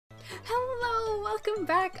welcome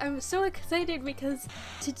back. I'm so excited because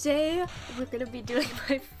today we're gonna be doing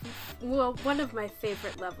one of my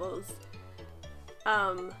favorite levels.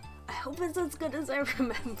 I hope it's as good as I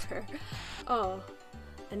remember. Oh,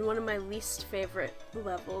 and one of my least favorite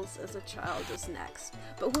levels as a child is next.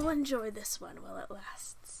 But we'll enjoy this one while it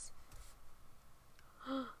lasts.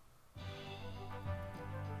 Oh,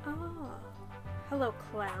 hello,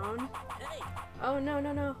 clown. Oh,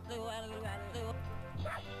 no.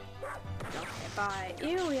 Okay, bye.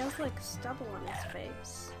 Ew, he has like stubble on his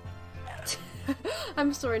face.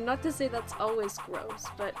 I'm sorry, not to say that's always gross,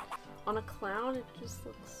 but on a clown it just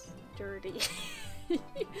looks dirty.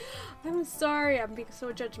 I'm sorry, I'm being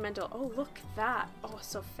so judgmental. Oh, look at that. Oh,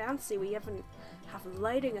 so fancy. We even have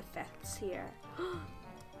lighting effects here.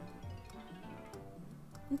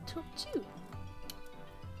 And talk too.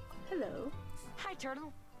 Hello. Hi,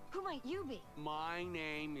 Turtle. Who might you be? My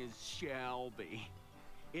name is Shelby.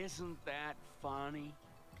 Isn't that funny?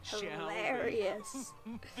 Hilarious.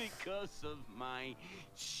 Because of my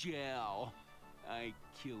shell, I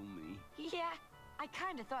kill me. Yeah, I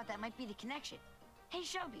kind of thought that might be the connection. Hey,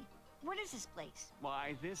 Shelby, what is this place?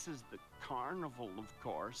 Why, this is the carnival, of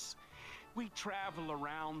course. We travel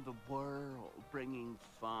around the world, bringing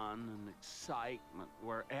fun and excitement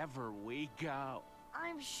wherever we go.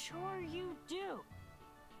 I'm sure you do.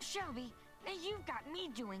 Shelby, now you've got me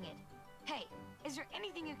doing it. Hey, is there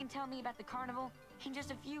anything you can tell me about the carnival in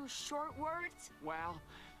just a few short words? Well,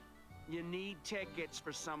 you need tickets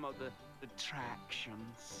for some of the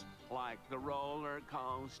attractions, like the roller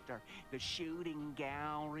coaster, the shooting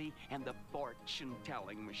gallery, and the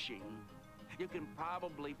fortune-telling machine. You can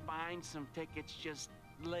probably find some tickets just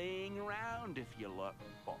laying around if you look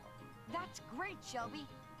for them. That's great, Shelby.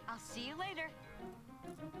 I'll see you later.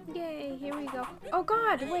 Yay, here we go. Oh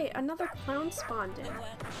god, wait, another clown spawned in. Oh my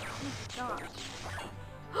gosh.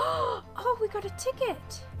 Oh, we got a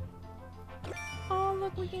ticket! Oh,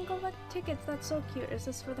 look, we can collect tickets. That's so cute. Is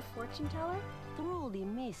this for the fortune teller? Through the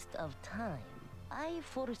mist of time, I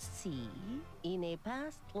foresee in a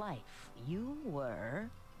past life you were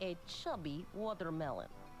a chubby watermelon.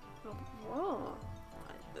 Oh, whoa.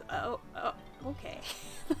 Okay.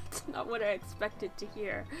 That's not what I expected to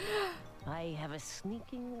hear. I have a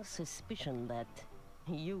sneaking suspicion that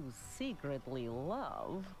you secretly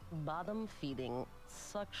love bottom-feeding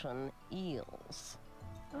suction eels.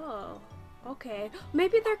 Oh, okay.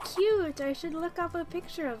 Maybe they're cute. I should look up a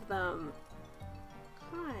picture of them.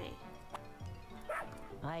 Hi.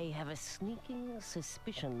 I have a sneaking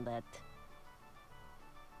suspicion that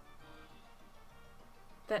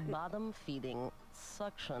bottom-feeding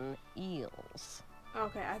suction eels.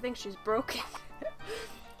 Okay, I think she's broken.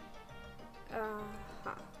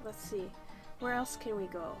 Let's see. Where else can we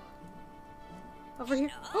go? Over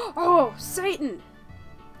here? Oh, Satan!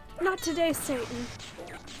 Not today, Satan!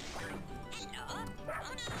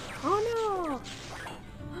 Oh no!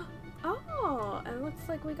 Oh, and it looks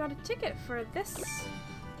like we got a ticket for this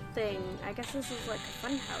thing. I guess this is like a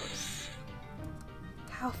fun house.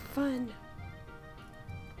 How fun!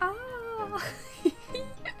 Ah!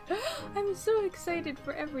 I'm so excited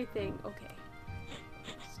for everything. Okay.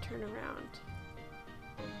 Let's turn around.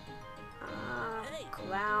 Ah,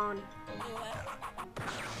 clown.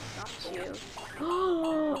 Got you.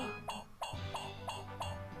 Oh!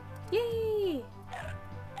 Yay!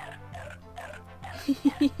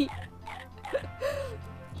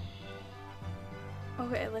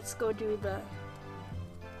 Okay, let's go do the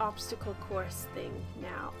obstacle course thing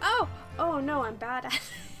now. Oh! Oh no, I'm bad at it.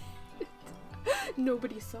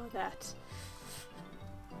 Nobody saw that.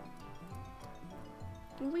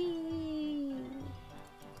 Whee!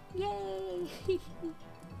 Yay!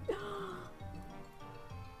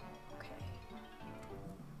 Okay.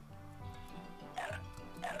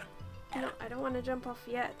 No, I don't want to jump off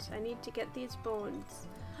yet. I need to get these bones.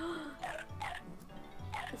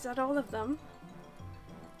 Is that all of them?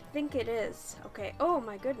 I think it is. Okay. Oh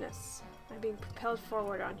my goodness. I'm being propelled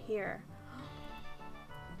forward on here.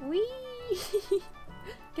 Whee!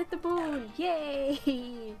 Get the bone!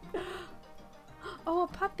 Yay! Oh, a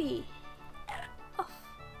puppy! Oh.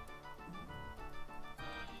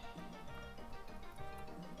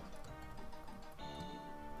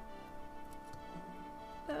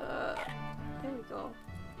 There we go.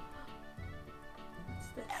 What's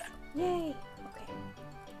this? Yay! Okay.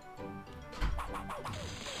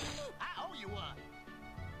 I owe you one.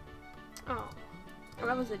 Oh. Oh,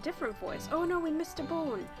 that was a different voice. Oh no, we missed a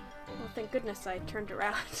bone. Well, thank goodness I turned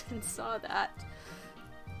around and saw that.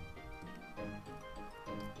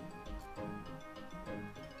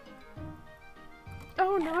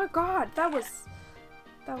 Oh no, God, that was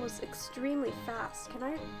extremely fast. Can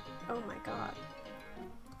I? Oh my God.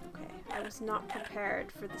 Okay, I was not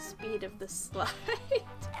prepared for the speed of this slide.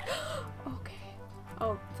 Okay.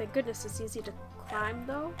 Oh, thank goodness it's easy to climb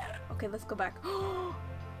though. Okay, let's go back.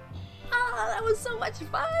 Ah, that was so much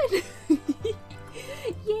fun!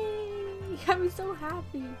 Yay! I'm so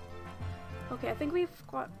happy. Okay, I think we've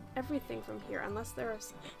got everything from here, unless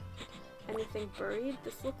there's anything buried.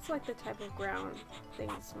 This looks like the type of ground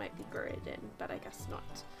things might be buried in, but I guess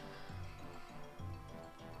not.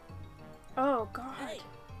 Oh god.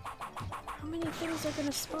 How many things are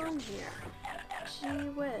gonna spawn here? Gee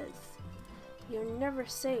whiz. You're never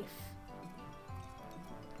safe.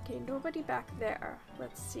 Okay, nobody back there.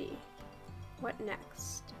 Let's see. What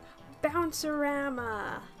next?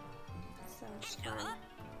 Bouncerama! Sounds fun.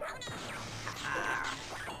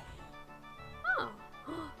 Oh!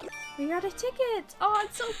 We got a ticket! Oh,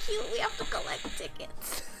 it's so cute! We have to collect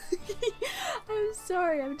tickets! I'm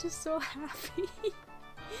sorry, I'm just so happy.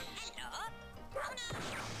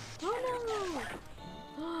 Oh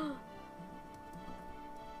no!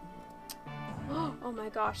 Oh my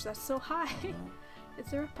gosh, that's so high! Is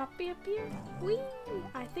there a puppy up here? Whee!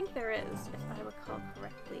 I think there is, if I recall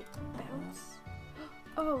correctly. Bounce?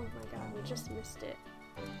 Oh my god, we just missed it.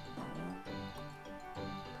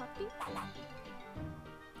 Puppy?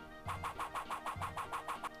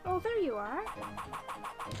 Oh, there you are!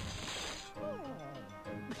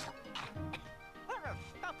 There's a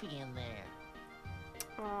stuffy in there.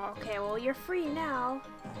 Oh, okay, well you're free now.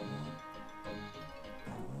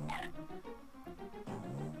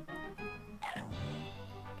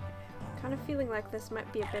 Kind of feeling like this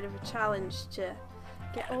might be a bit of a challenge to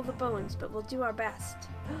get all the bones, but we'll do our best.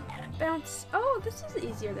 Bounce! Oh, this is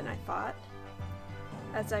easier than I thought.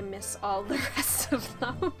 As I miss all the rest of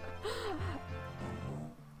them.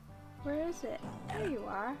 Where is it? There you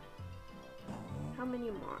are. How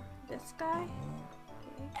many more? This guy?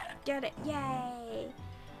 Okay. Get it! Yay!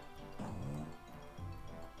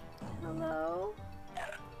 Hello?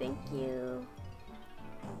 Thank you.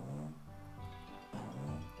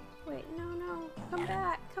 Wait, no. Come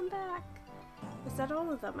back, come back. Is that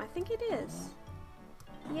all of them? I think it is.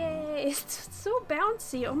 Yay! It's so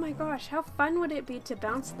bouncy. Oh my gosh, how fun would it be to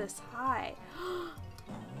bounce this high?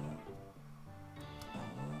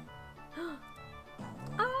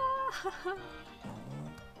 Ah!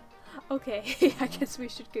 Okay, I guess we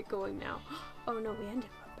should get going now. Oh no, we ended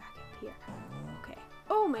up back up here. Okay.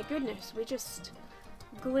 Oh my goodness, we just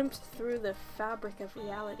glimpsed through the fabric of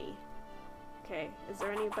reality. Okay, is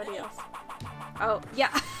there anybody else? Oh,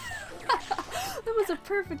 yeah! That was a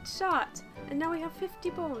perfect shot! And now we have 50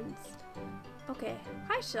 bones. Okay,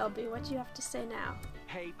 hi Shelby, what do you have to say now?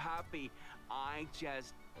 Hey, Poppy, I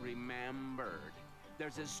just remembered.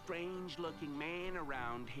 There's a strange-looking man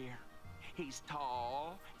around here. He's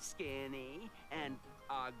tall, skinny, and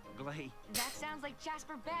ugly. That sounds like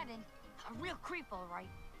Jasper Bannon. A real creep, all right.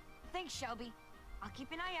 Thanks, Shelby. I'll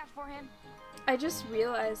keep an eye out for him. I just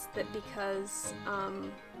realized that because,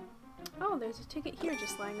 oh, there's a ticket here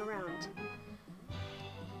just lying around.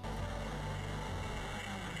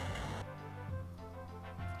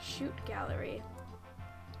 Shoot gallery.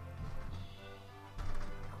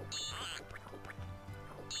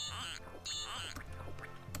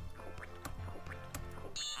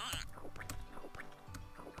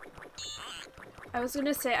 I was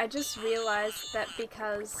gonna say, I just realized that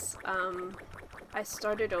because, I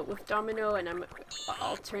started out with Domino and I'm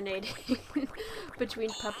alternating between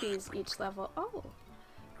puppies each level. Oh!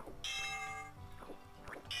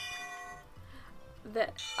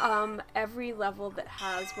 That, every level that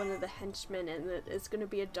has one of the henchmen in it is gonna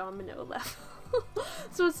be a Domino level.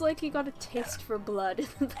 So it's like he got a taste for blood in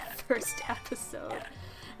the first episode.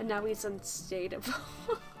 And now he's unstateable.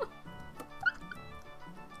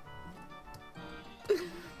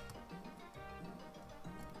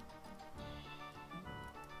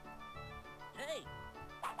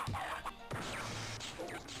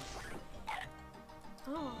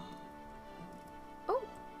 Oh. Oh!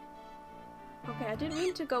 Okay, I didn't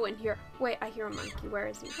mean to go in here. Wait, I hear a monkey. Where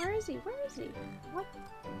is he? Where is he? Where is he? What?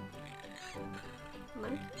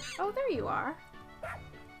 Monkey? Oh, there you are.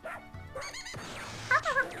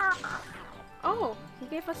 Oh, he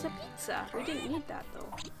gave us a pizza. We didn't need that though.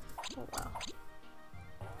 Oh well.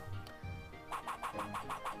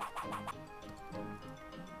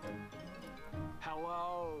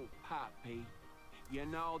 Hello, Poppy. You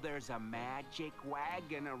know there's a magic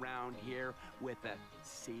wagon around here with a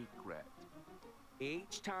secret.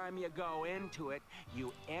 Each time you go into it,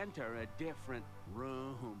 you enter a different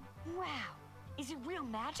room. Wow. Is it real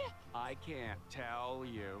magic? I can't tell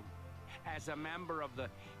you. As a member of the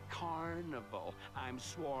carnival, I'm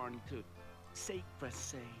sworn to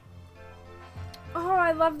secrecy. Oh,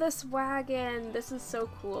 I love this wagon. This is so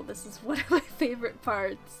cool. This is one of my favorite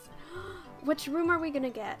parts. Which room are we gonna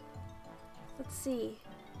get? Let's see.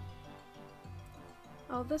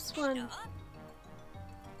 Oh, this one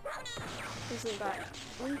isn't that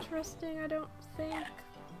interesting, I don't think.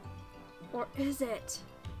 Or is it?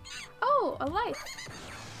 Oh, a life.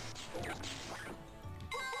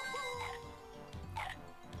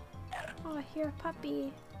 Oh, I hear a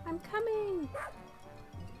puppy. I'm coming.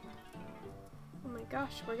 Oh my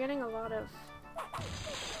gosh, we're getting a lot of...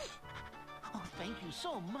 Oh, thank you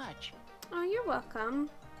so much. Oh, you're welcome.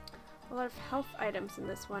 A lot of health items in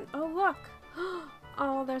this one. Oh, look.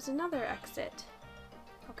 Oh, there's another exit.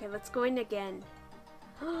 Okay, let's go in again.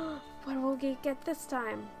 What will we get this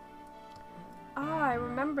time? Ah, I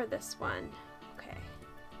remember this one. Okay.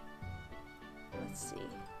 Let's see.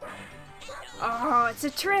 Oh, it's a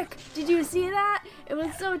trick! Did you see that? It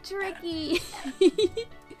was so tricky!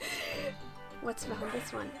 What's behind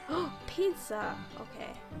this one? Oh, pizza!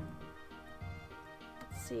 Okay.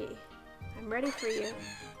 Let's see. I'm ready for you.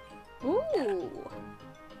 Ooh!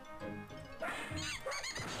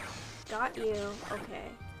 Got you.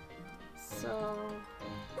 Okay. So...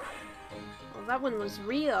 Well, that one was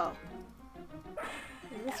real.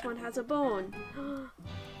 And this one has a bone.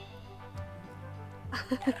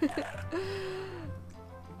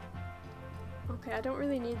 Okay, I don't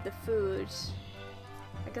really need the food.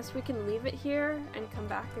 I guess we can leave it here and come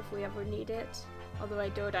back if we ever need it. Although I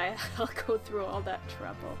doubt I'll go through all that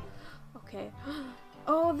trouble. Okay.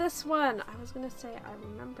 Oh, this one! I was gonna say I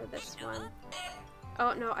remember this one.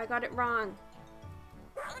 Oh no, I got it wrong.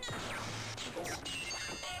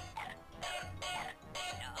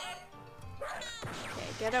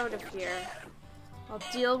 Okay, get out of here. I'll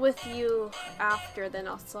deal with you after, then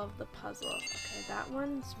I'll solve the puzzle. Okay, that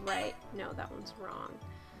one's right. No, that one's wrong.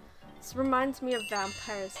 This reminds me of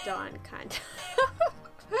Vampire's Dawn, kind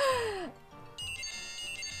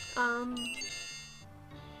of.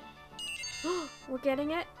 We're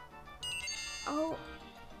getting it? Oh,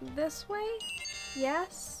 this way?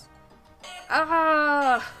 Yes?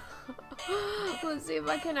 Ah! Let's see if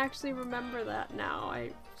I can actually remember that now.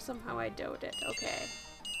 Somehow I doubt it. Okay.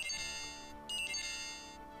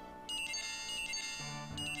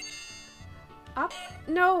 Up?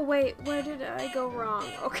 No, wait, where did I go wrong?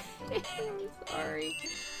 Okay, I'm sorry.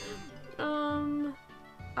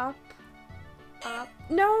 Up.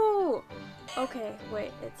 No! Okay,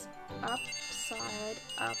 wait, it's up, side,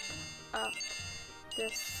 up,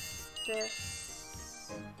 this.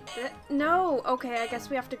 No! Okay, I guess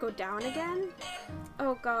we have to go down again?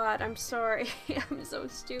 Oh god, I'm sorry. I'm so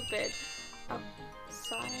stupid. Up,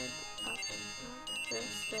 side, up,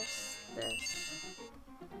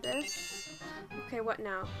 this. Okay, what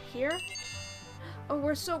now? Here? Oh,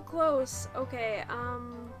 we're so close. Okay,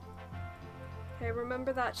 okay,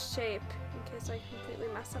 remember that shape in case I completely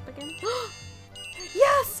mess up again.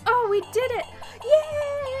 Yes! Oh, we did it!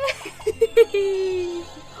 Yay!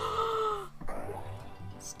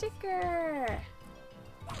 Sticker!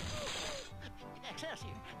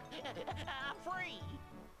 Excelsior! I'm free!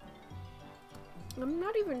 I'm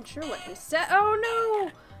not even sure what he said. Oh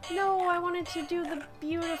no! No, I wanted to do the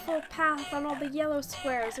beautiful path on all the yellow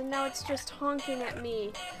squares, and now it's just honking at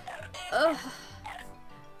me. Ugh.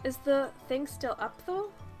 Is the thing still up,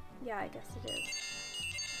 though? Yeah, I guess it is.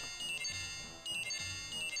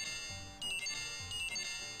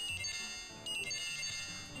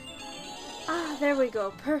 Ah, there we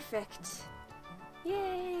go. Perfect.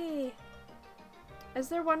 Yay! Is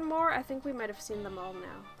there one more? I think we might have seen them all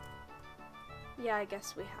now. Yeah, I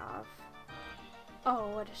guess we have. Oh,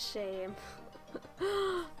 what a shame.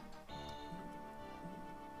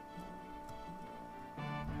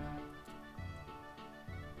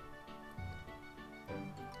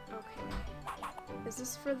 Okay. Is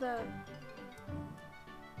this for the...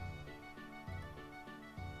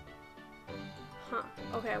 Huh.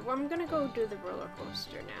 Okay, well, I'm gonna go do the roller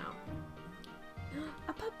coaster now.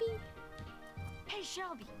 A puppy! Hey,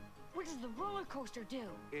 Shelby, what does the roller coaster do?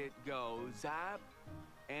 It goes up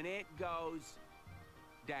and it goes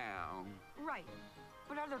down. Right.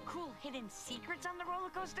 But are there cool hidden secrets on the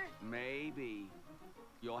roller coaster? Maybe.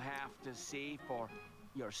 You'll have to see for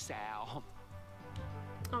yourself.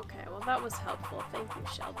 Okay, well that was helpful. Thank you,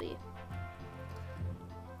 Shelby.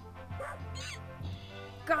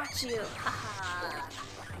 Got you! Haha!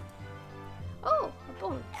 Oh, a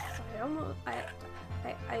bone.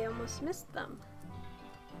 Sorry, I almost missed them.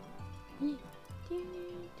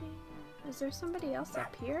 Is there somebody else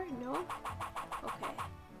up here? No? Okay.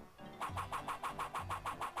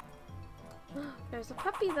 There's a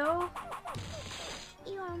puppy though.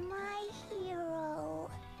 You're my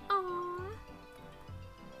hero. Aww.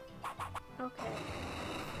 Okay.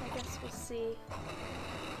 I guess we'll see.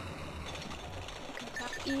 Okay,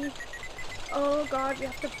 tap E. Oh god, we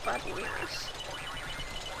have to button mash.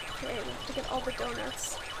 Okay, we have to get all the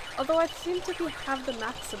donuts. Although I seem to have the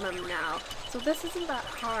maximum now, so this isn't that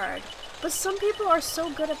hard. But some people are so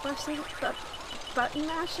good at pressing the button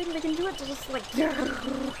mashing, they can do it just like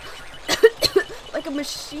like a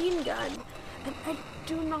machine gun. And I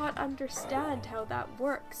do not understand how that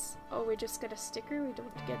works. Oh, we just get a sticker? We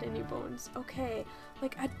don't get any bones. Okay,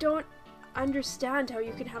 like I don't understand how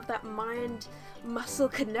you can have that mind-muscle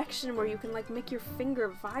connection where you can like make your finger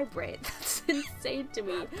vibrate. That's insane to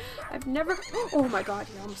me. I've never— oh my god,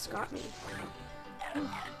 he almost got me.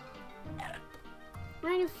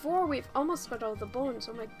 94, we've almost got all the bones.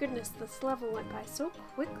 Oh my goodness, this level went by so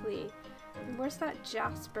quickly. And where's that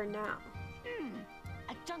Jasper now?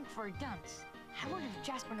 A dunk for a dunce. I wonder if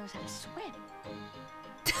Jasper knows how to swim.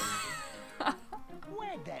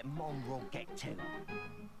 Where'd that mongrel get to?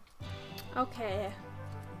 Okay.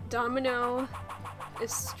 Domino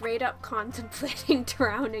is straight up contemplating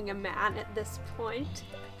drowning a man at this point.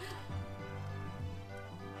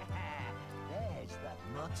 There's the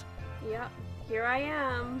nut. Yep, here I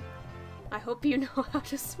am. I hope you know how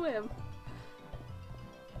to swim.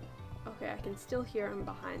 Okay, I can still hear him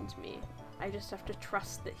behind me. I just have to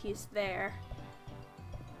trust that he's there.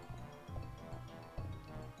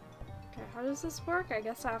 Okay, how does this work? I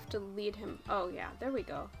guess I have to lead him. Oh yeah, there we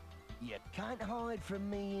go. You can't hide from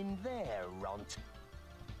me in there, Runt.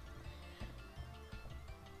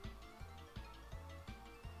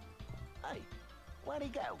 Hey, where'd he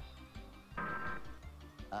go?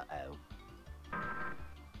 Uh-oh.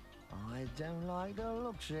 I don't like the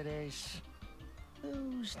looks of this.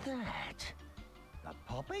 Who's that? A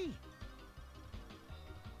puppy?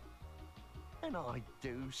 And I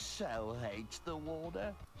do so hate the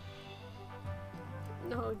water.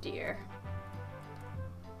 Oh dear.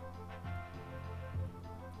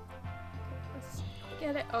 Let's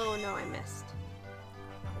get it. Oh no, I missed.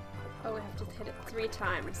 Oh, we have to hit it 3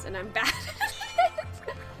 times, and I'm bad at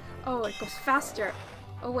it. Oh, it goes faster.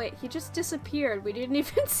 Oh wait, he just disappeared. We didn't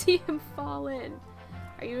even see him fall in.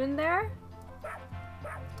 Are you in there?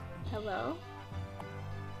 Hello?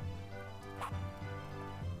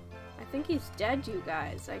 I think he's dead, you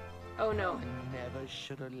guys. Oh no. I never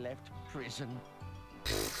should have left prison.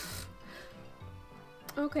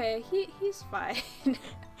 Okay, he's fine.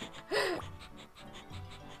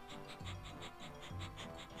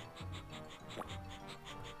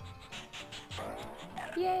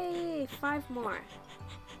 Yay! 5 more.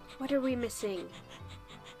 What are we missing?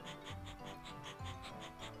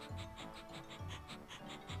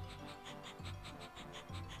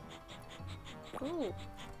 Oh.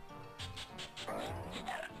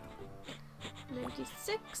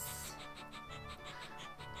 96.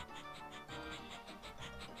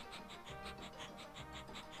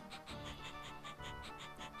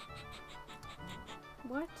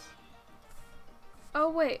 What? Oh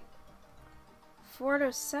wait. 4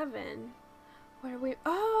 to 7. What are we—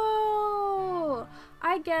 oh!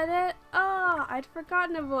 I get it. Oh, I'd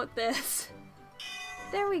forgotten about this.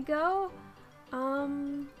 There we go. 5,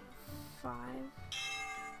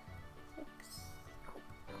 6.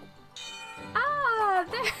 Ah,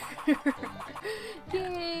 there.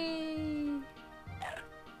 Yay.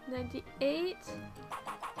 98.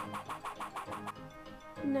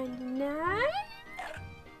 99.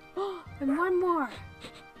 Oh, and 1 more.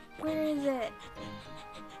 Where is it?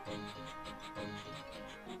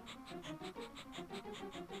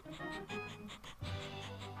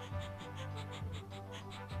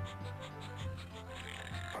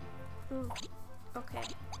 Ooh, okay.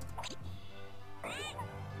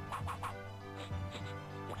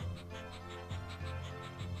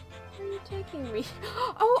 Where are you taking me?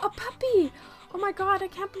 Oh, a puppy! Oh my god, I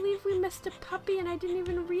can't believe we missed a puppy and I didn't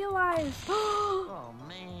even realize. Oh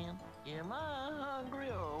man, am I hungry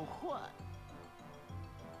or what?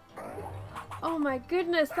 Oh my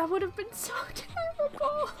goodness, that would have been so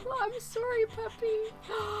terrible. I'm sorry, puppy.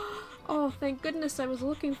 Oh, thank goodness I was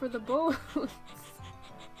looking for the bones.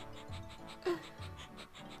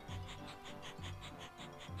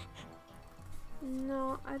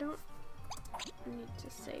 No, I don't need to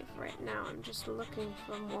save right now. I'm just looking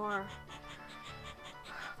for more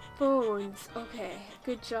bones. Okay,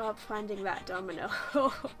 good job finding that domino.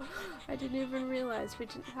 I didn't even realize we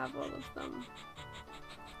didn't have all of them.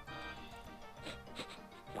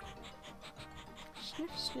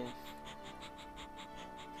 Sniff, sniff.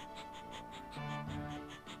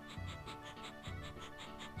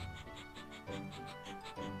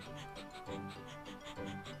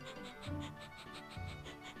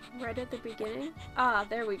 Right at the beginning? Ah,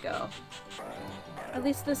 there we go. At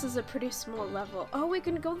least this is a pretty small level. Oh, we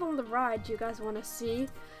can go on the ride. Do you guys want to see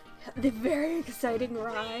the very exciting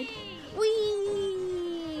ride?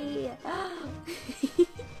 Whee!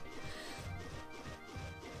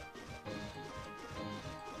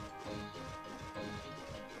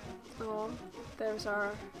 Oh, there's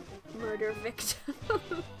our murder victim.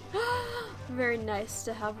 Very nice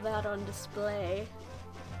to have that on display.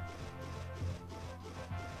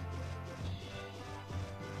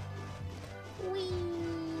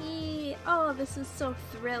 Whee! Oh, this is so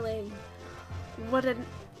thrilling. What an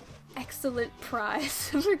excellent prize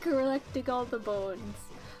for collecting all the bones.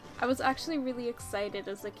 I was actually really excited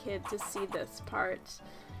as a kid to see this part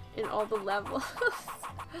in all the levels.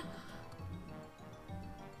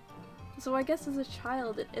 So I guess as a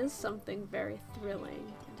child it is something very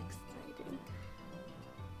thrilling and exciting.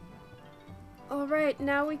 Alright,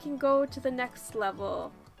 now we can go to the next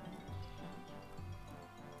level.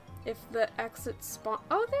 If the exit spawn—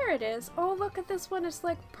 oh, there it is! Oh, look at this one, it's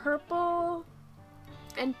like purple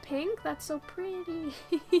and pink. That's so pretty.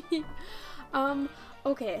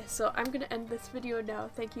 Okay, so I'm gonna end this video now.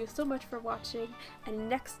 Thank you so much for watching, and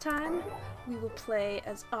next time we will play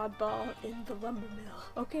as Oddball in the lumber mill.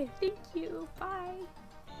 Okay, thank you. Bye.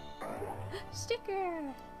 Sticker.